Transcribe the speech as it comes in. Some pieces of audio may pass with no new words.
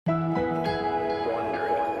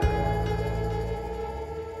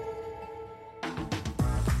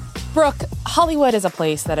Brooke, Hollywood is a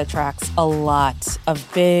place that attracts a lot of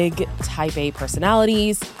big type A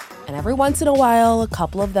personalities, and every once in a while, a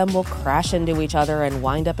couple of them will crash into each other and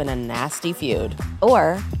wind up in a nasty feud.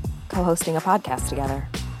 Or co-hosting a podcast together.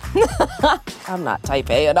 I'm not type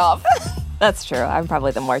A enough. That's true. I'm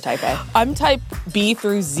probably the more type A. I'm type B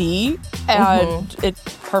through Z, and it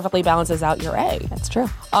perfectly balances out your A. That's true.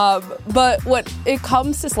 But when it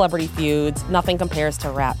comes to celebrity feuds, nothing compares to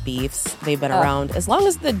rap beefs. They've been around as long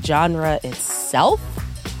as the genre itself.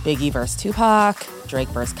 Biggie versus Tupac, Drake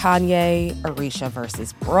versus Kanye, Arisha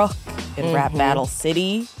versus Brooke in Rap Battle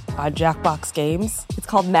City on Jackbox Games. It's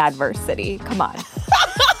called Madverse City. Come on.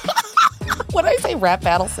 What did I say? Rap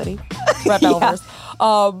Battle City? Rap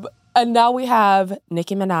Battleverse. And now we have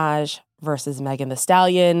Nicki Minaj versus Megan Thee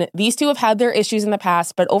Stallion. These two have had their issues in the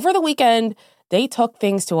past, but over the weekend, they took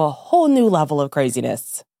things to a whole new level of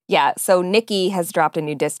craziness. Yeah, so Nicki has dropped a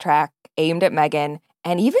new diss track aimed at Megan,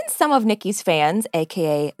 and even some of Nicki's fans,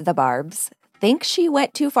 aka the Barbs, think she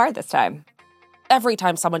went too far this time. Every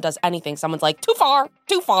time someone does anything, someone's like, too far,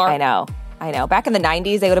 too far. I know. Back in the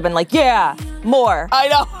 90s, they would have been like, yeah, more. I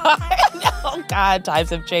know. God, times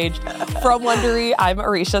have changed. From Wondery, I'm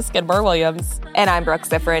Arisha Skidmore-Williams. And I'm Brooke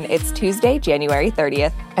Siffrin. It's Tuesday, January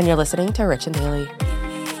 30th. And you're listening to Rich and Daily.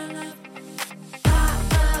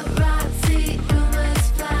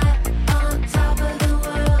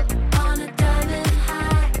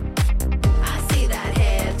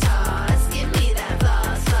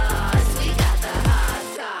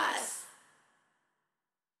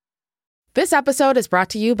 This episode is brought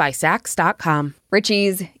to you by Saks.com.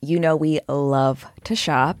 Richies, you know we love to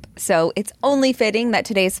shop, so it's only fitting that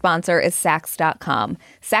today's sponsor is Saks.com.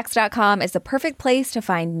 Saks.com is the perfect place to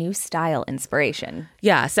find new style inspiration.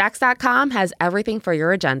 Yeah, Saks.com has everything for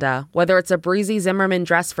your agenda, whether it's a breezy Zimmermann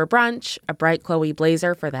dress for brunch, a bright Chloe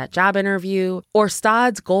blazer for that job interview, or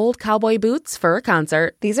Staud's gold cowboy boots for a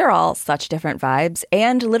concert. These are all such different vibes,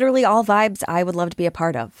 and literally all vibes I would love to be a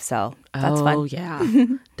part of, so that's fun. Oh, yeah,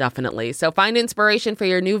 definitely. So find inspiration for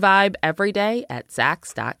your new vibe every day at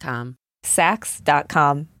Saks.com.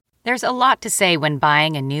 Saks.com. There's a lot to say when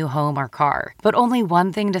buying a new home or car, but only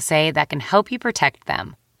one thing to say that can help you protect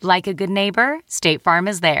them. Like a good neighbor, State Farm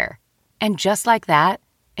is there. And just like that,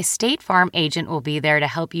 a State Farm agent will be there to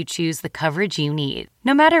help you choose the coverage you need,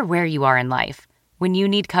 no matter where you are in life. When you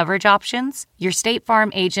need coverage options, your State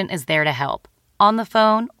Farm agent is there to help, on the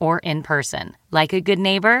phone or in person. Like a good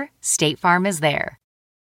neighbor, State Farm is there.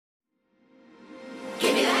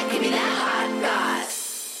 Give me that hot goss.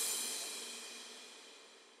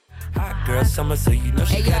 Hot girl summer, so you know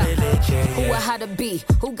she got it legit. Who a how to be?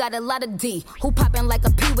 Who got a lot of D? Who poppin' like a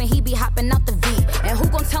P when he be hopping out the V? And who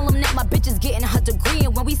gon' tell him that my bitch is getting her degree?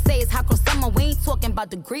 And when we say it's hot girl summer, we ain't talking about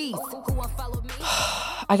degrees. Who won't follow me?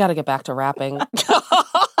 I gotta get back to rapping.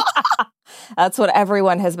 That's what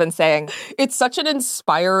everyone has been saying. It's such an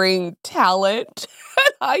inspiring talent.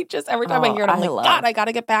 I just, every time I hear it, I'm like, God, I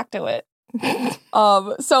gotta get back to it.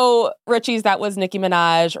 So Richies, that was Nicki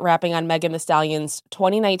Minaj rapping on Megan Thee Stallion's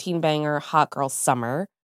 2019 banger Hot Girl Summer.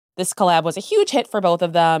 This collab was a huge hit for both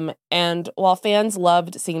of them, and while fans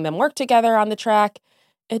loved seeing them work together on the track,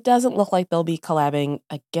 it doesn't look like they'll be collabing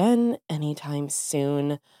again anytime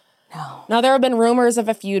soon. No. Now, there have been rumors of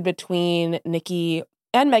a feud between Nicki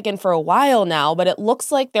and Megan for a while now, but it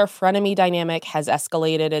looks like their frenemy dynamic has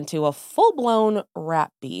escalated into a full-blown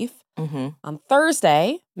rap beef. On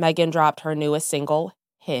Thursday, Megan dropped her newest single,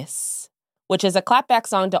 Hiss, which is a clapback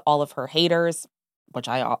song to all of her haters, which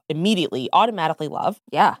I immediately, automatically love.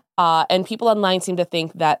 Yeah. And people online seem to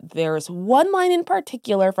think that there's one line in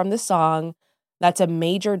particular from the song that's a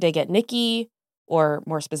major dig at Nicki, or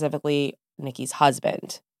more specifically, Nicki's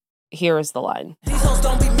husband. Here's the line. These hoes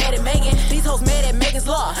don't be mad at Megan. These hoes mad at Megan's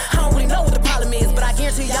law. I don't really know what the problem is, but I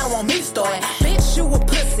guarantee y'all don't want me to start. Bitch, you a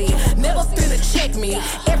pussy. Never finna check me.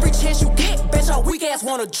 Every chance you get, bitch, your weak ass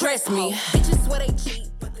wanna dress me. Bitches swear they cheat.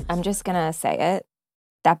 I'm just gonna say it.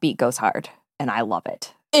 That beat goes hard, and I love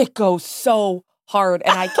it. It goes so hard,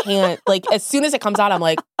 and I can't, like, as soon as it comes out, I'm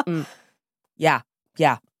like, yeah.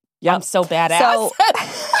 I'm so badass. So,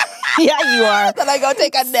 yeah, you are. Then I go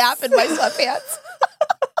take a nap in my sweatpants.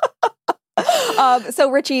 So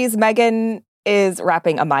Richies, Megan is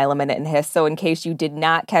rapping a mile a minute in Hiss. So in case you did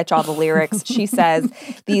not catch all the lyrics, she says,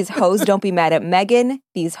 these hoes don't be mad at Megan.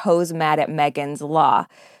 These hoes mad at Megan's law.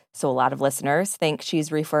 So a lot of listeners think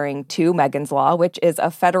she's referring to Megan's Law, which is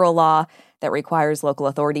a federal law that requires local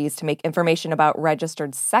authorities to make information about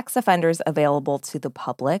registered sex offenders available to the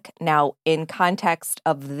public. Now, in context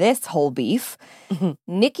of this whole beef,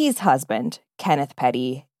 Nicki's husband, Kenneth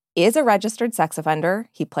Petty, is a registered sex offender.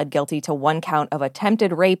 He pled guilty to 1 count of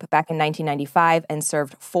attempted rape back in 1995 and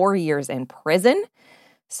served 4 years in prison.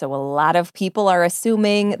 So a lot of people are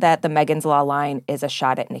assuming that the Megan's Law line is a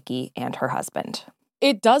shot at Nicki and her husband.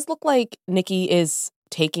 It does look like Nicki is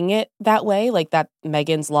taking it that way, like that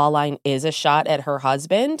Megan's Law line is a shot at her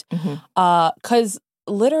husband. Because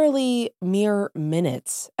literally mere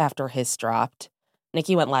minutes after his dropped,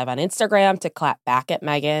 Nicki went live on Instagram to clap back at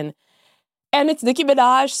Megan. And it's Nicki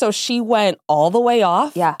Minaj, so she went all the way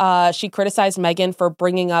off. Yeah. She criticized Megan for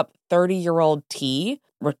bringing up 30-year-old T,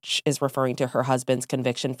 which is referring to her husband's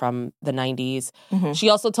conviction from the 90s. She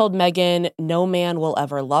also told Megan no man will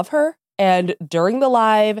ever love her. And during the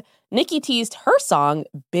live, Nicki teased her song,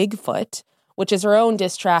 Bigfoot, which is her own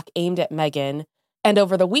diss track aimed at Megan. And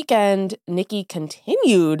over the weekend, Nicki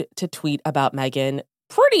continued to tweet about Megan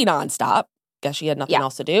pretty nonstop. Guess she had nothing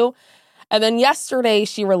else to do. And then yesterday,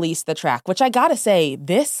 she released the track, which I gotta say,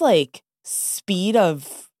 this like speed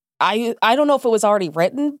of, I don't know if it was already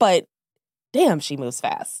written, but damn, she moves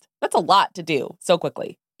fast. That's a lot to do so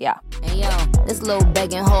quickly. Yeah. Hey, yo, this little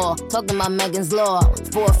begging whore, talking about Megan's Law.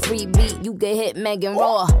 For a free beat, you can hit Megan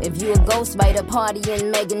raw. If you a ghostwriter, party in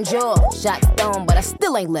Megan jaw. Shot stone, but I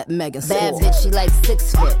still ain't let Megan score. Bad bitch, she like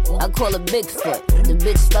 6 foot. I call her Bigfoot. The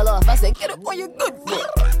bitch fell off. I said, get up on your good foot.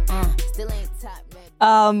 Still ain't top.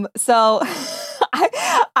 So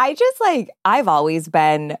I just like, I've always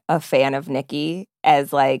been a fan of Nicki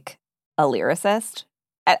as like a lyricist.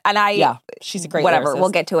 And she's a great whatever, lyricist. We'll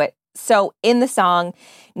get to it. So in the song,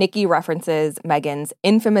 Nicki references Megan's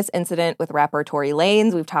infamous incident with rapper Tory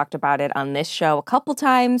Lanez. We've talked about it on this show a couple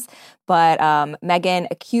times, but Megan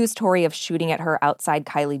accused Tory of shooting at her outside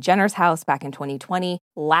Kylie Jenner's house back in 2020.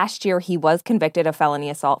 Last year, he was convicted of felony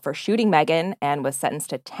assault for shooting Megan and was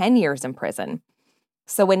sentenced to 10 years in prison.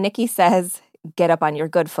 So when Nicki says, get up on your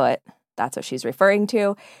good foot, that's what she's referring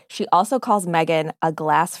to. She also calls Megan a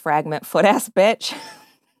glass fragment foot-ass bitch.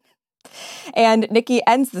 And Nicki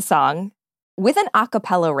ends the song with an a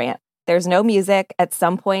cappella rant. There's no music. At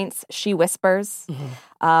some points, she whispers,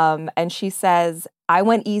 and she says, I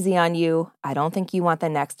went easy on you. I don't think you want the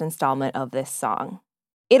next installment of this song.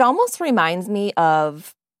 It almost reminds me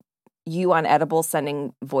of you on edibles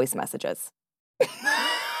sending voice messages.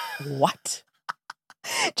 What?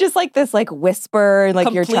 Just like this like whisper,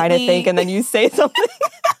 like you're trying to think and then you say something.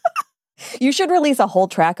 You should release a whole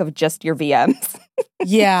track of just your VMs.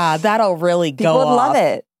 Yeah, that'll really go People would off. love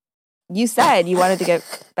it. You said you wanted to get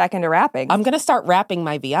back into rapping. I'm going to start rapping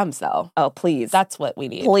my VMs, though. Oh, please. That's what we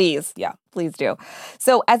need. Please. Yeah. Please do.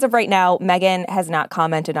 So as of right now, Megan has not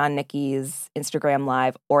commented on Nicki's Instagram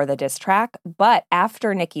Live or the diss track. But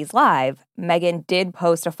after Nicki's Live, Megan did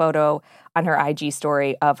post a photo on her IG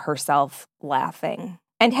story of herself laughing.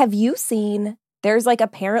 And have you seen, there's like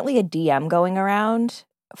apparently a DM going around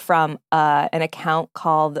from an account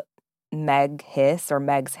called Meg Hiss or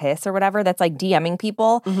Meg's Hiss or whatever that's like DMing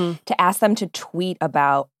people to ask them to tweet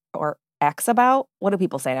about or X about. What do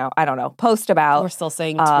people say now? I don't know. Post about. We're still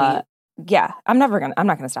saying tweet. Yeah, I'm not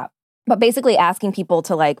gonna stop. But basically asking people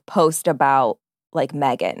to like post about like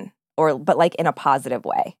Megan but like in a positive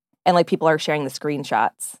way. And like people are sharing the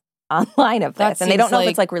screenshots online of this. And they don't know if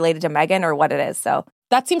it's like related to Megan or what it is. So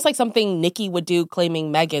that seems like something Nicki would do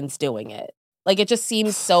claiming Megan's doing it. Like it just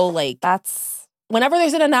seems so like that's whenever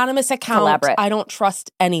there's an anonymous account, elaborate. I don't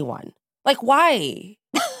trust anyone. Like why?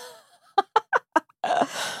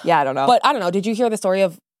 Yeah, I don't know. But I don't know. Did you hear the story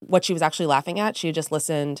of what she was actually laughing at? She had just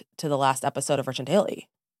listened to the last episode of Rich and Daily,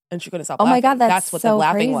 and she couldn't stop laughing. Oh my God, that's what so the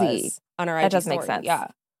laughing crazy. was on her IG That does story. make sense.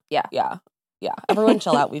 Yeah. Everyone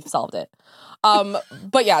chill out. We've solved it.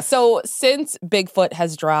 But yeah, so since Bigfoot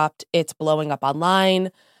has dropped, it's blowing up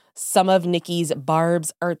online. Some of Nicki's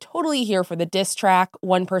barbs are totally here for the diss track.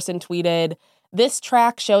 One person tweeted, "This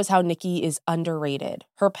track shows how Nicki is underrated.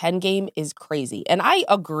 Her pen game is crazy." And I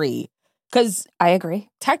agree. Because I agree.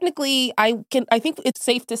 Technically, I think it's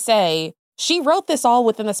safe to say she wrote this all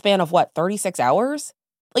within the span of 36 hours?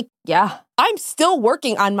 Like, yeah. I'm still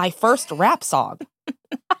working on my first rap song.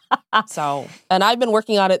 And I've been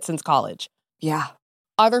working on it since college. Yeah.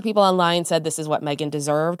 Other people online said this is what Megan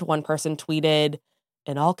deserved. One person tweeted,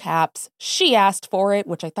 in all caps, "She asked for it,"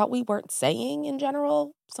 which I thought we weren't saying in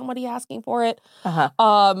general. Somebody asking for it.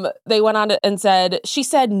 They went on and said, "She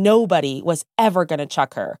said nobody was ever going to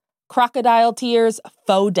chuck her. Crocodile tears,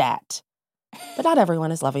 faux dat." But not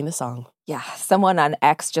everyone is loving the song. Yeah. Someone on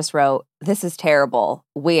X just wrote, "This is terrible.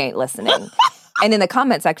 We ain't listening." And in the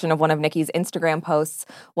comment section of one of Nicki's Instagram posts,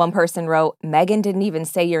 one person wrote, "Megan didn't even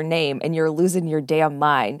say your name and you're losing your damn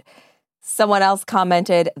mind." Someone else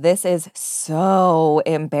commented, "This is so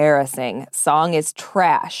embarrassing. Song is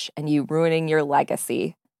trash and you ruining your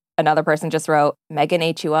legacy." Another person just wrote, Megan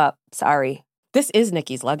ate you up. Sorry. This is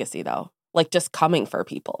Nicki's legacy, though. Like, just coming for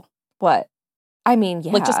people. What? I mean,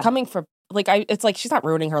 yeah. Like, just coming for, like, it's like she's not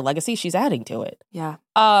ruining her legacy. She's adding to it. Yeah.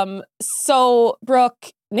 So,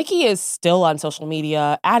 Brooke, Nicki is still on social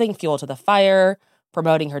media, adding fuel to the fire,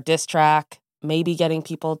 promoting her diss track, maybe getting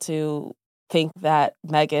people to think that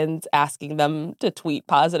Megan's asking them to tweet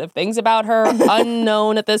positive things about her.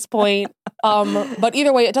 Unknown at this point. But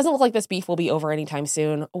either way, it doesn't look like this beef will be over anytime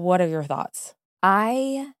soon. What are your thoughts?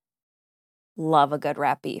 I love a good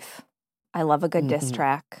rap beef. I love a good diss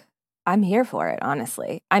track. I'm here for it,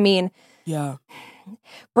 honestly. I mean, yeah,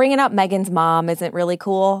 bringing up Megan's mom isn't really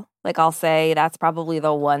cool. Like, I'll say that's probably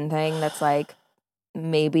the one thing that's like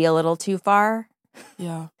maybe a little too far.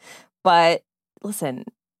 Yeah. But listen,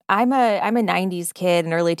 I'm a 90s kid,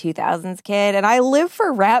 an early 2000s kid, and I live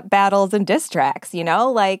for rap battles and diss tracks, you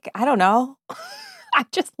know? Like, I don't know. I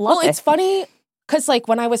just love it. Well, it's funny because, like,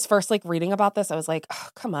 when I was first, like, reading about this, I was like, oh,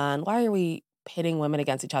 come on, why are we pitting women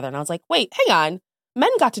against each other? And I was like, wait, hang on. Men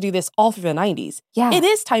got to do this all through the 90s. Yeah. It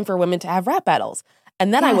is time for women to have rap battles.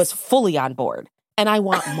 And then I was fully on board. And I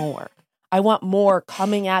want more. I want more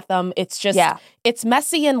coming at them. It's just, it's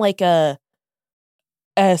messy in, like, a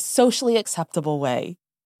socially acceptable way.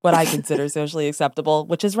 What I consider socially acceptable,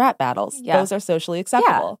 which is rap battles. Yeah. Those are socially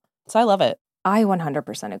acceptable. Yeah. So I love it. I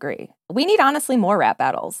 100% agree. We need, honestly, more rap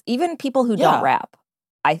battles. Even people who don't rap,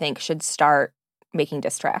 I think, should start making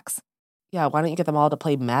diss tracks. Yeah, why don't you get them all to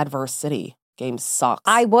play Madverse City? Game sucks.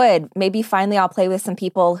 I would. Maybe finally I'll play with some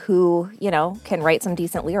people who, you know, can write some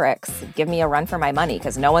decent lyrics. Give me a run for my money,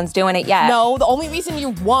 because no one's doing it yet. No, the only reason you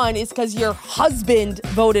won is because your husband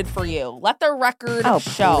voted for you. Let the record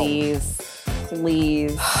show. Please. We're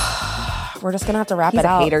just going to have to wrap He's it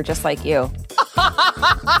out. He's a hater just like you.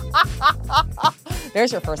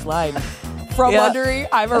 There's your first line. From Wondery,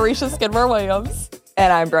 I'm Arisha Skidmore-Williams.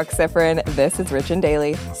 And I'm Brooke Sifrin. This is Rich and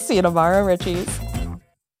Daily. See you tomorrow, Richies.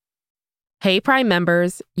 Hey, Prime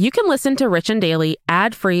members. You can listen to Rich and Daily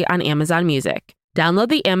ad-free on Amazon Music. Download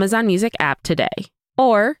the Amazon Music app today.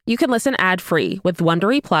 Or you can listen ad-free with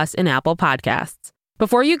Wondery Plus in Apple Podcasts.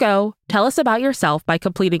 Before you go, tell us about yourself by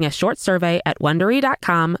completing a short survey at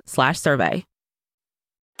Wondery.com/survey.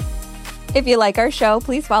 If you like our show,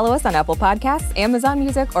 please follow us on Apple Podcasts, Amazon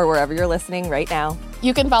Music, or wherever you're listening right now.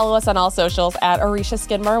 You can follow us on all socials at Arisha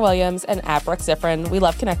Skidmore-Williams and at Brooke Sifrin. We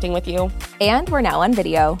love connecting with you. And we're now on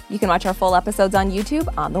video. You can watch our full episodes on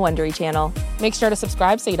YouTube on the Wondery channel. Make sure to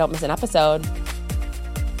subscribe so you don't miss an episode.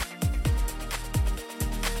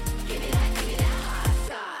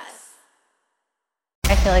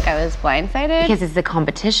 I feel like I was blindsided because it's a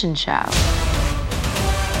competition show.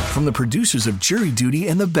 From the producers of Jury Duty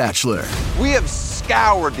and The Bachelor. We have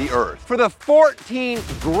scoured the earth for the 14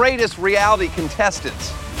 greatest reality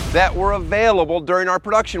contestants that were available during our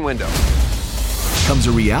production window. Comes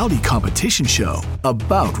a reality competition show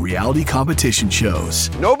about reality competition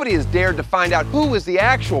shows. Nobody has dared to find out who is the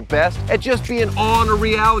actual best at just being on a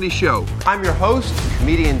reality show. I'm your host,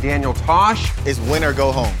 comedian Daniel Tosh. It's win or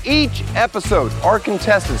go home. Each episode, our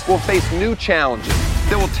contestants will face new challenges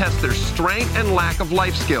that will test their strength and lack of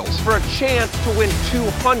life skills for a chance to win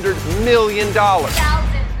 $200 million.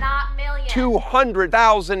 Thousands, not millions.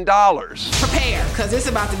 $200,000. Prepare, because it's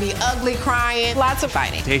about to be ugly, crying, lots of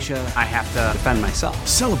fighting. Tasha, I have to defend myself.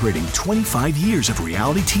 Celebrating 25 years of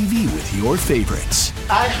reality TV with your favorites.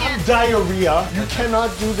 I have diarrhea. You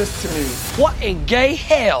cannot do this to me. What in gay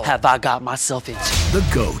hell have I got myself into? The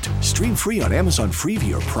GOAT. Stream free on Amazon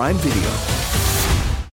Freevee or Prime Video.